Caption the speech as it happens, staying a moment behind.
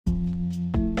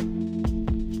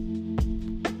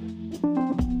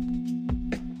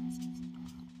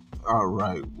All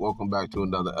right, welcome back to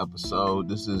another episode.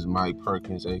 This is Mike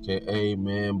Perkins, aka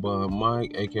Man Bun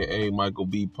Mike, aka Michael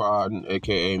B. Podden,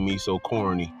 aka Me So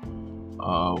Corny.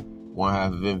 One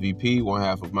half of MVP, one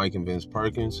half of Mike and Vince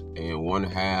Perkins, and one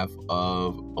half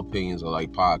of Opinions Are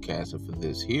Like Podcasting for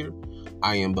this here.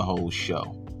 I am the whole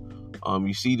show.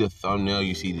 You see the thumbnail,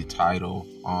 you see the title.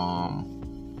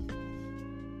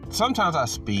 Sometimes I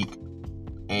speak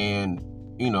and,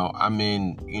 I'm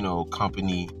in,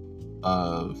 company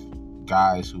of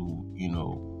guys who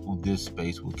this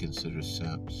space would consider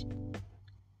simps.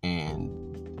 And,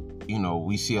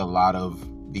 we see a lot of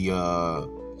the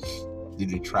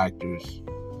detractors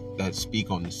that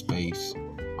speak on the space,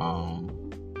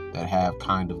 that have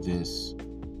kind of this,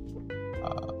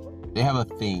 they have a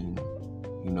theme,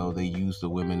 they use the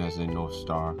women as their North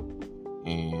Star,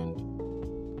 and,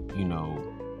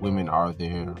 women are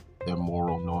their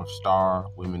moral North Star.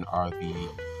 Women are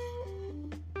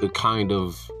the kind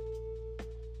of,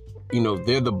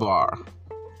 they're the bar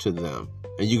to them.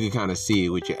 And you can kind of see it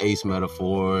with your ace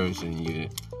metaphors and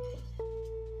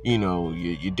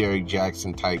your Derrick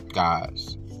Jackson type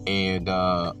guys. And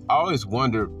I always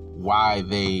wonder why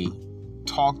they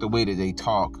talk the way that they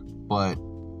talk, but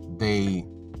they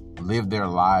live their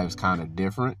lives kind of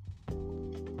different.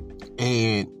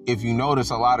 And if you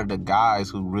notice, a lot of the guys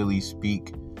who really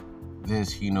speak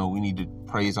this, we need to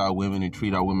praise our women and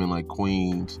treat our women like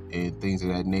queens and things of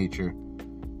that nature,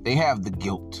 they have the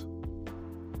guilt.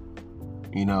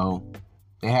 They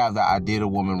have the I did a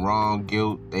woman wrong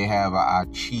guilt. They have a I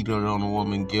cheated on a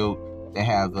woman guilt. They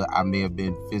have the I may have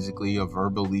been physically or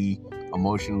verbally,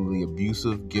 emotionally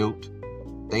abusive guilt.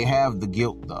 They have the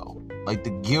guilt, though. Like the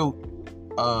guilt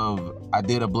of I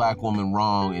did a black woman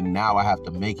wrong and now I have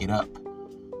to make it up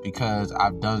because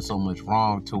I've done so much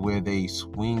wrong, to where they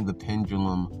swing the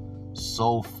pendulum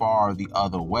so far the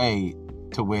other way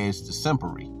to where it's the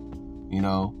simpery,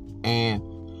 and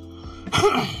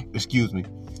excuse me.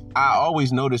 I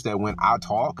always notice that when I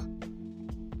talk,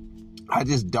 I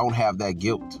just don't have that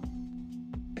guilt.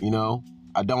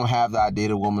 I don't have the I did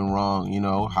a woman wrong.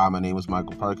 Hi, my name is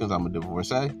Michael Perkins. I'm a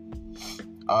divorcee.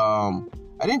 I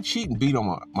didn't cheat and beat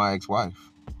on my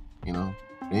ex-wife.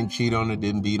 Didn't cheat on her,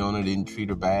 didn't beat on her, didn't treat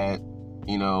her bad.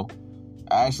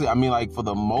 Actually, for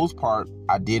the most part,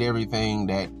 I did everything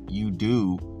that you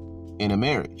do in a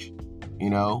marriage.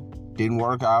 Didn't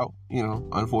work out,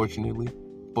 unfortunately.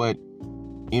 But,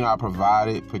 I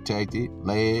provided, protected,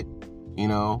 led,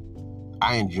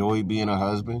 I enjoyed being a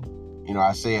husband.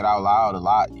 I say it out loud a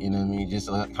lot, just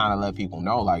to kind of let people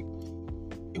know, like,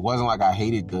 it wasn't like I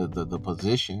hated the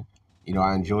position.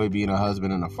 I enjoyed being a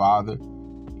husband and a father,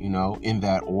 in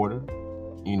that order.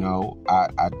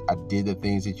 I did the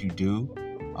things that you do,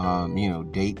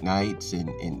 date nights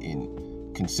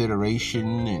and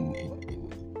consideration and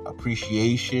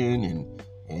appreciation and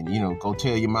go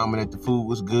tell your mama that the food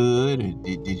was good. And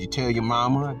did you tell your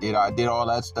mama? I did all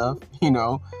that stuff.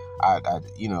 I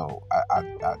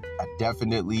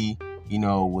definitely,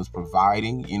 was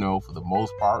providing, for the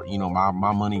most part.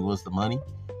 My money was the money.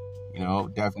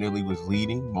 Definitely was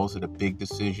leading. Most of the big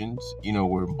decisions,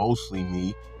 were mostly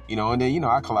me. And then,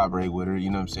 I collaborate with her,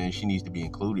 what I'm saying? She needs to be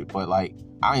included. But, like,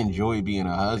 I enjoy being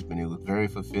a husband. It was very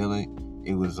fulfilling.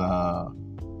 It was, I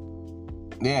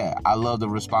love the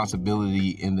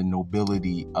responsibility and the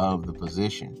nobility of the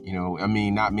position.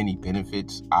 Not many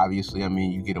benefits, obviously.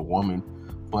 You get a woman,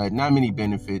 but not many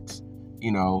benefits.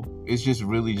 It's just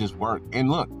really just work. And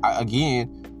look,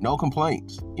 again, no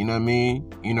complaints.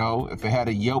 If it had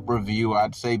a Yelp review,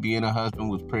 I'd say being a husband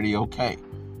was pretty okay.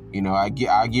 I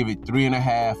give it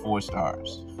 3.5, 4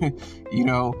 stars.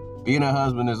 Being a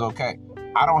husband is okay.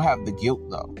 I don't have the guilt,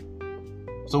 though.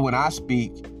 So when I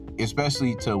speak,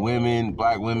 especially to women,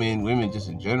 black women just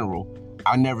in general,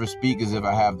 I never speak as if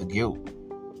I have the guilt.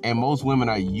 And most women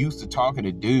are used to talking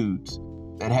to dudes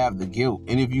that have the guilt.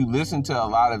 And if you listen to a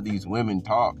lot of these women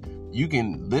talk, you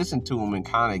can listen to them and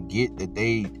kind of get that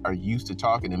they are used to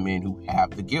talking to men who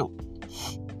have the guilt.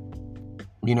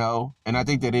 And I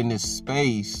think that in this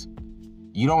space,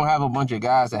 you don't have a bunch of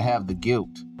guys that have the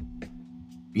guilt.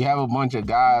 You have a bunch of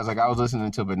guys, like I was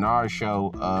listening to Bernard's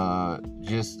show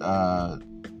just the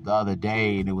other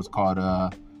day, and it was called,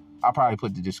 I'll probably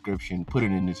put it in the description, but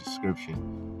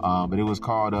it was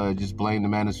called just Blame the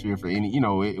Manosphere for any,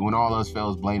 when all else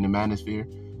fails, blame the Manosphere.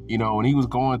 And he was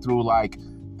going through like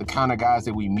the kind of guys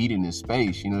that we meet in this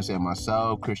space,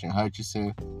 myself, Christian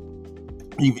Hutchinson,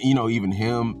 even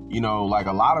him, like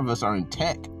a lot of us are in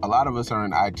tech, a lot of us are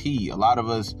in IT, a lot of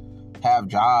us have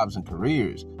jobs and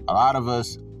careers, a lot of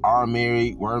us are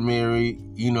married, were married,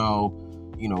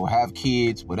 have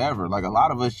kids, whatever. Like a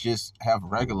lot of us just have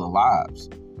regular lives.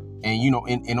 And, you know,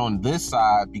 and on this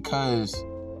side, because,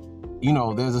 you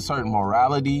know, there's a certain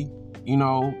morality, you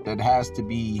know, that has to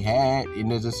be had,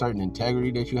 and there's a certain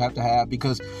integrity that you have to have,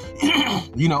 because,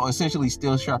 you know, essentially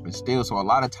steel sharpens steel. So a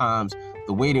lot of times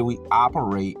the way that we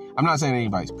operate, I'm not saying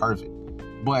anybody's perfect,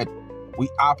 but we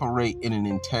operate in an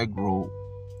integral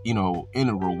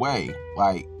way.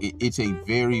 Like it's a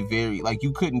very, very, like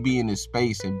you couldn't be in this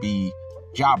space and be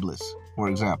jobless, for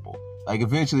example. Like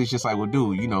eventually it's just like, well,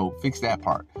 dude, you know, fix that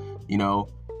part. You know,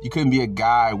 you couldn't be a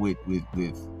guy with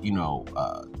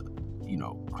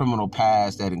criminal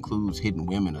past that includes hitting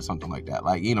women or something like that.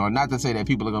 Like, you know, not to say that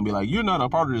people are gonna be like, you're not a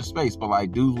part of this space, but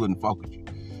like dudes wouldn't fuck with you.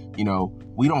 You know,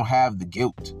 we don't have the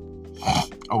guilt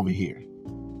over here.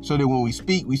 So that when we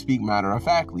speak matter of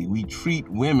factly. We treat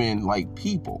women like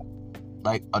people,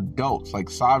 like adults, like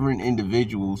sovereign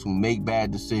individuals who make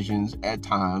bad decisions at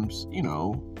times. You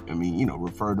know, I mean, you know,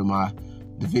 refer to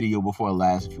the video before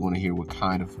last if you want to hear what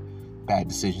kind of bad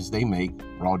decisions they make.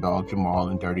 Raw Dog Jamal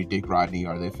and Dirty Dick Rodney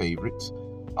are their favorites.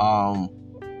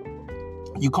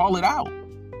 You call it out.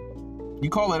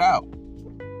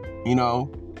 You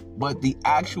know, but the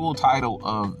actual title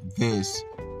of this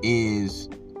is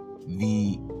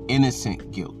the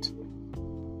innocent guilt,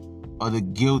 or the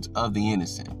guilt of the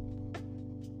innocent,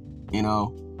 you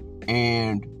know.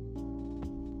 And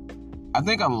I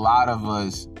think a lot of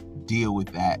us deal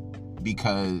with that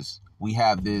because we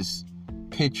have this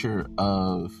picture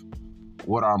of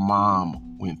what our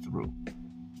mom went through,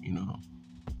 you know,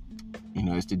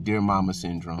 it's the dear mama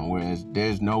syndrome, whereas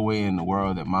there's no way in the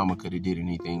world that mama could have did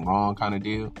anything wrong kind of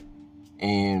deal.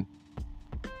 And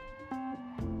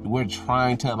we're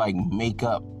trying to like make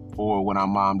up for what our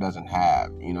mom doesn't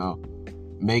have, you know,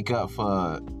 make up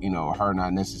for, you know, her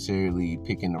not necessarily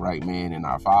picking the right man in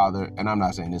our father. And I'm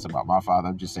not saying this about my father,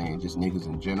 I'm just saying just niggas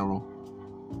in general,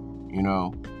 you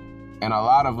know. And a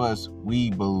lot of us, we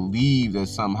believe that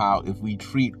somehow if we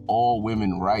treat all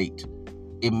women right,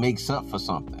 it makes up for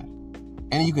something.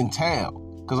 And you can tell,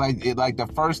 because like the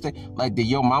first thing, like the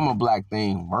yo mama black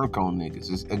thing work on niggas.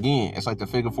 It's like the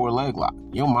figure 4 leg lock.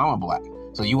 Yo mama black.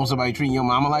 So you want somebody treating your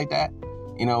mama like that?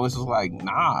 You know, it's just like,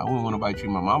 nah, I wouldn't want nobody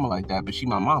treating my mama like that, but she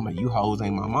my mama. You hoes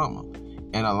ain't my mama.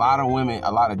 And a lot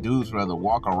of dudes rather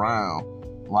walk around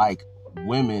like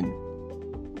women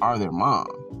are their mom,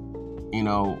 you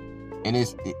know. And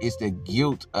it's the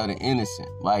guilt of the innocent,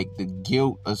 like the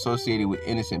guilt associated with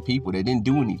innocent people that didn't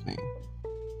do anything,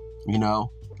 you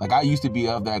know. Like I used to be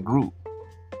of that group,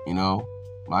 you know.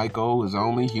 Michael is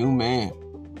only human,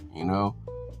 you know.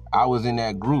 I was in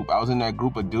that group. I was in that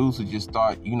group of dudes who just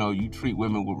thought, you know, you treat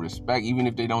women with respect, even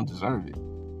if they don't deserve it.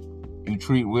 You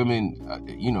treat women,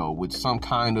 you know, with some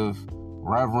kind of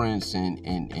reverence and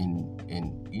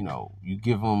you know, you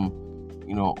give them,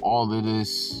 you know, all of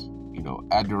this, you know,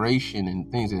 adoration and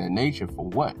things of that nature for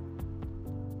what?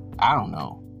 I don't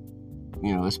know.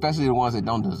 You know, especially the ones that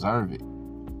don't deserve it,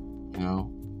 you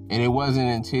know. And it wasn't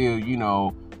until, you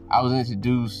know, I was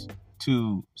introduced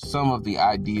to some of the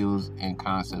ideals and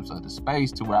concepts of the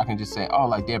space to where I can just say, oh,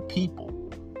 like they're people.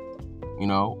 You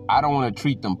know, I don't want to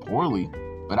treat them poorly,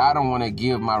 but I don't want to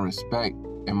give my respect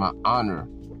and my honor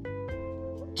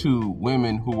to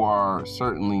women who are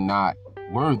certainly not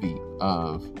worthy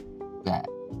of that,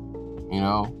 you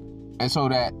know? And so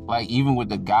that, like, even with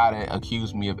the guy that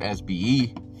accused me of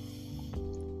SBE,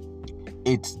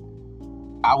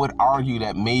 I would argue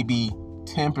that maybe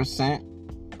 10%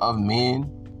 of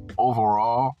men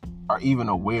overall are even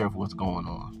aware of what's going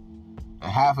on.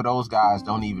 And half of those guys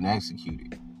don't even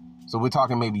execute it. So we're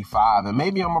talking maybe 5. And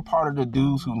maybe I'm a part of the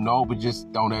dudes who know but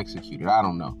just don't execute it. I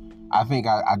don't know. I think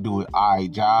I do an alright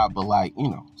job, but like, you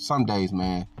know, some days,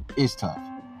 man, it's tough.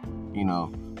 You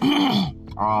know.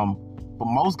 But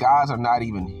most guys are not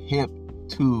even hip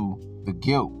to the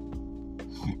guilt.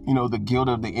 You know, the guilt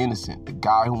of the innocent, the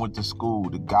guy who went to school,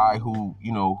 the guy who,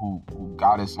 you know, who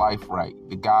got his life right,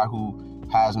 the guy who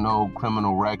has no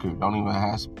criminal record, don't even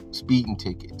have speeding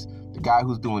tickets, the guy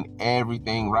who's doing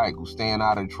everything right, who's staying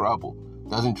out of trouble,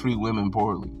 doesn't treat women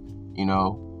poorly, you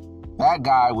know. That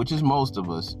guy, which is most of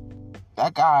us,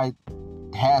 that guy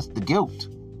has the guilt.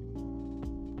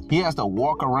 He has to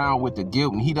walk around with the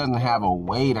guilt, and he doesn't have a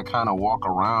way to kind of walk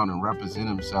around and represent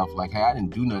himself like, hey, I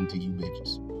didn't do nothing to you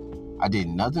bitches. I did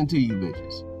nothing to you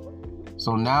bitches.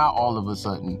 So now all of a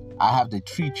sudden, I have to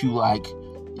treat you like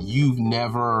you've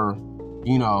never,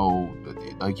 you know,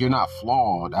 like you're not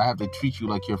flawed. I have to treat you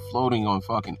like you're floating on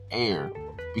fucking air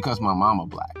because my mama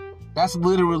black. That's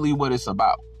literally what it's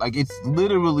about. Like, it's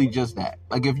literally just that.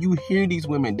 Like, if you hear these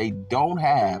women, they don't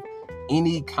have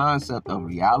any concept of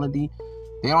reality.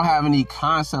 They don't have any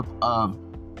concept of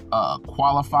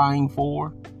qualifying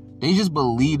for. They just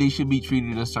believe they should be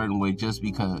treated a certain way just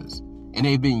because. And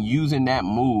they've been using that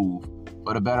move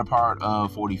for the better part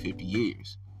of 40, 50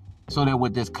 years. So that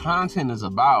what this content is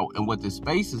about and what this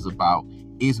space is about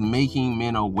is making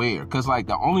men aware. Because, like,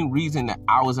 the only reason that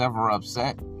I was ever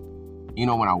upset, when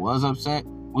I was upset,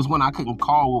 was when I couldn't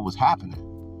call what was happening.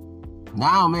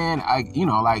 Now, man,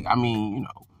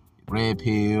 Red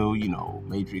Pill,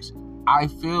 Matrix. I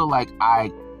feel like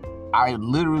I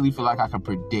literally feel like I can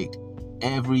predict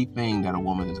everything that a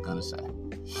woman is going to say.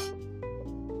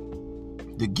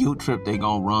 The guilt trip they're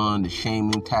going to run, the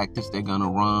shaming tactics they're going to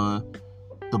run,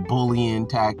 the bullying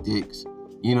tactics,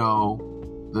 the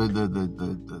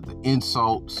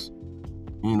insults,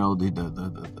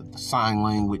 the sign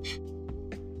language,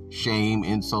 shame,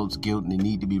 insults, guilt, and the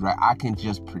need to be right. I can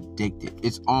just predict it.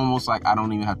 It's almost like I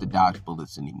don't even have to dodge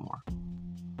bullets anymore.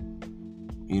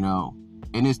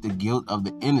 And it's the guilt of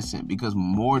the innocent, because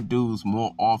more dudes,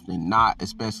 more often than not,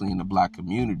 especially in the black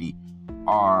community,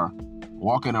 are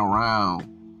walking around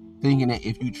thinking that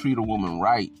if you treat a woman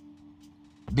right,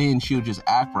 then she'll just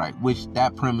act right, which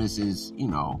that premise is,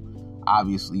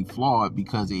 obviously flawed,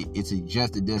 because it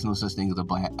suggests that there's no such thing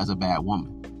as a bad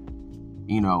woman.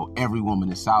 Every woman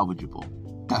is salvageable.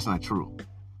 That's not true.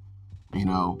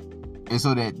 And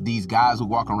so that these guys who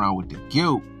walk around with the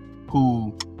guilt,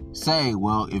 who say,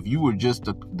 well, if you were just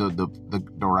the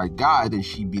right guy, then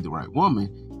she'd be the right woman,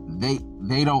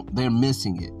 they're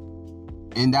missing it.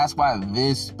 And that's why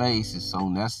this space is so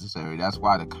necessary. That's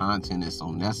why the content is so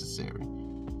necessary.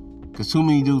 Because too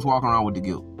many dudes walk around with the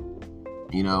guilt,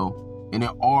 and they're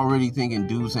already thinking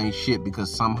dudes ain't shit because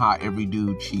somehow every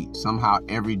dude cheats. Somehow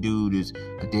every dude is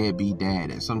a deadbeat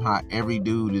dad. And somehow every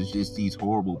dude is just these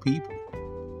horrible people.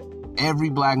 Every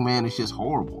black man is just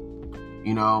horrible.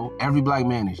 Every black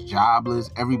man is jobless.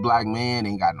 Every black man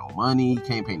ain't got no money,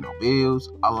 can't pay no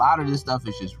bills. A lot of this stuff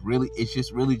is just really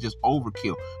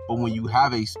overkill. But when you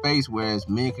have a space where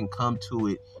men can come to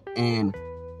it and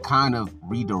kind of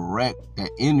redirect that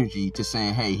energy to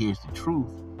saying, hey, here's the truth,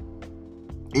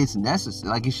 it's necessary.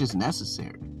 Like, it's just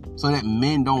necessary. So that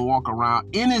men don't walk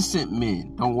around, innocent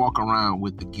men don't walk around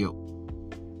with the guilt.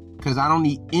 Because I don't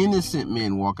need innocent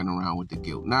men walking around with the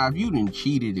guilt. Now, if you done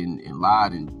cheated and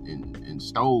lied and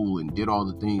stole and did all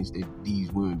the things that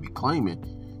these women be claiming,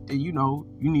 then, you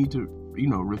need to,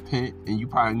 repent, and you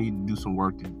probably need to do some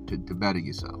work to better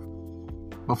yourself.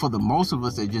 But for the most of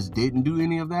us that just didn't do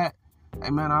any of that, hey,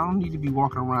 man, I don't need to be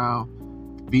walking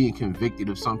around being convicted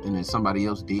of something that somebody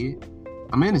else did.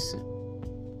 I'm innocent.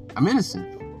 I'm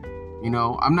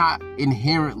not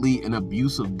inherently an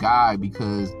abusive guy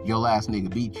because your last nigga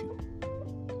beat you.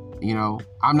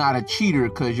 I'm not a cheater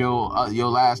because your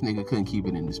last nigga couldn't keep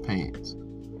it in his pants.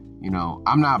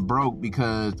 I'm not broke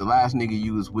because the last nigga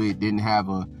you was with didn't have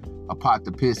a pot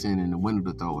to piss in and a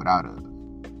window to throw it out of.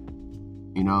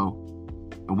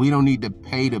 And we don't need to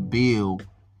pay the bill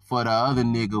for the other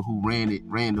nigga who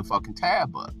ran the fucking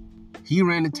tab up. He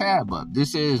ran the tab up.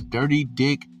 This is Dirty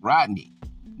Dick Rodney.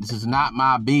 This is not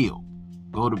my bill.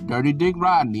 Go to Dirty Dick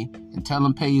Rodney and tell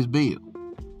him pay his bill.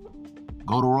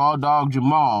 Go to Raw Dog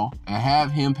Jamal and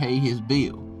have him pay his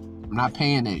bill. I'm not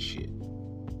paying that shit.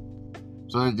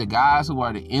 So the guys who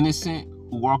are the innocent,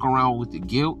 who walk around with the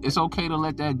guilt, it's okay to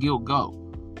let that guilt go.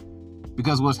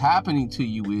 Because what's happening to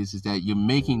you is that you're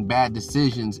making bad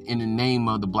decisions in the name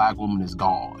of the black woman as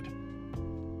God.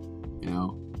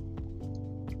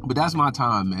 But that's my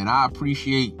time, man. I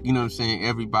appreciate,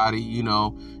 everybody,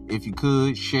 if you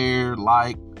could share,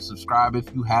 like, subscribe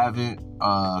if you haven't.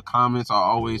 Comments are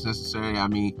always necessary. I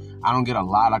mean, I don't get a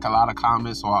lot of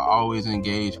comments, so I always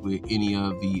engage with any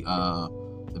of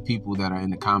the people that are in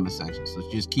the comment section. So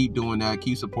just keep doing that.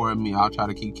 Keep supporting me. I'll try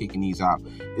to keep kicking these out.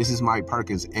 This is Mike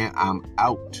Perkins, and I'm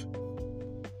out.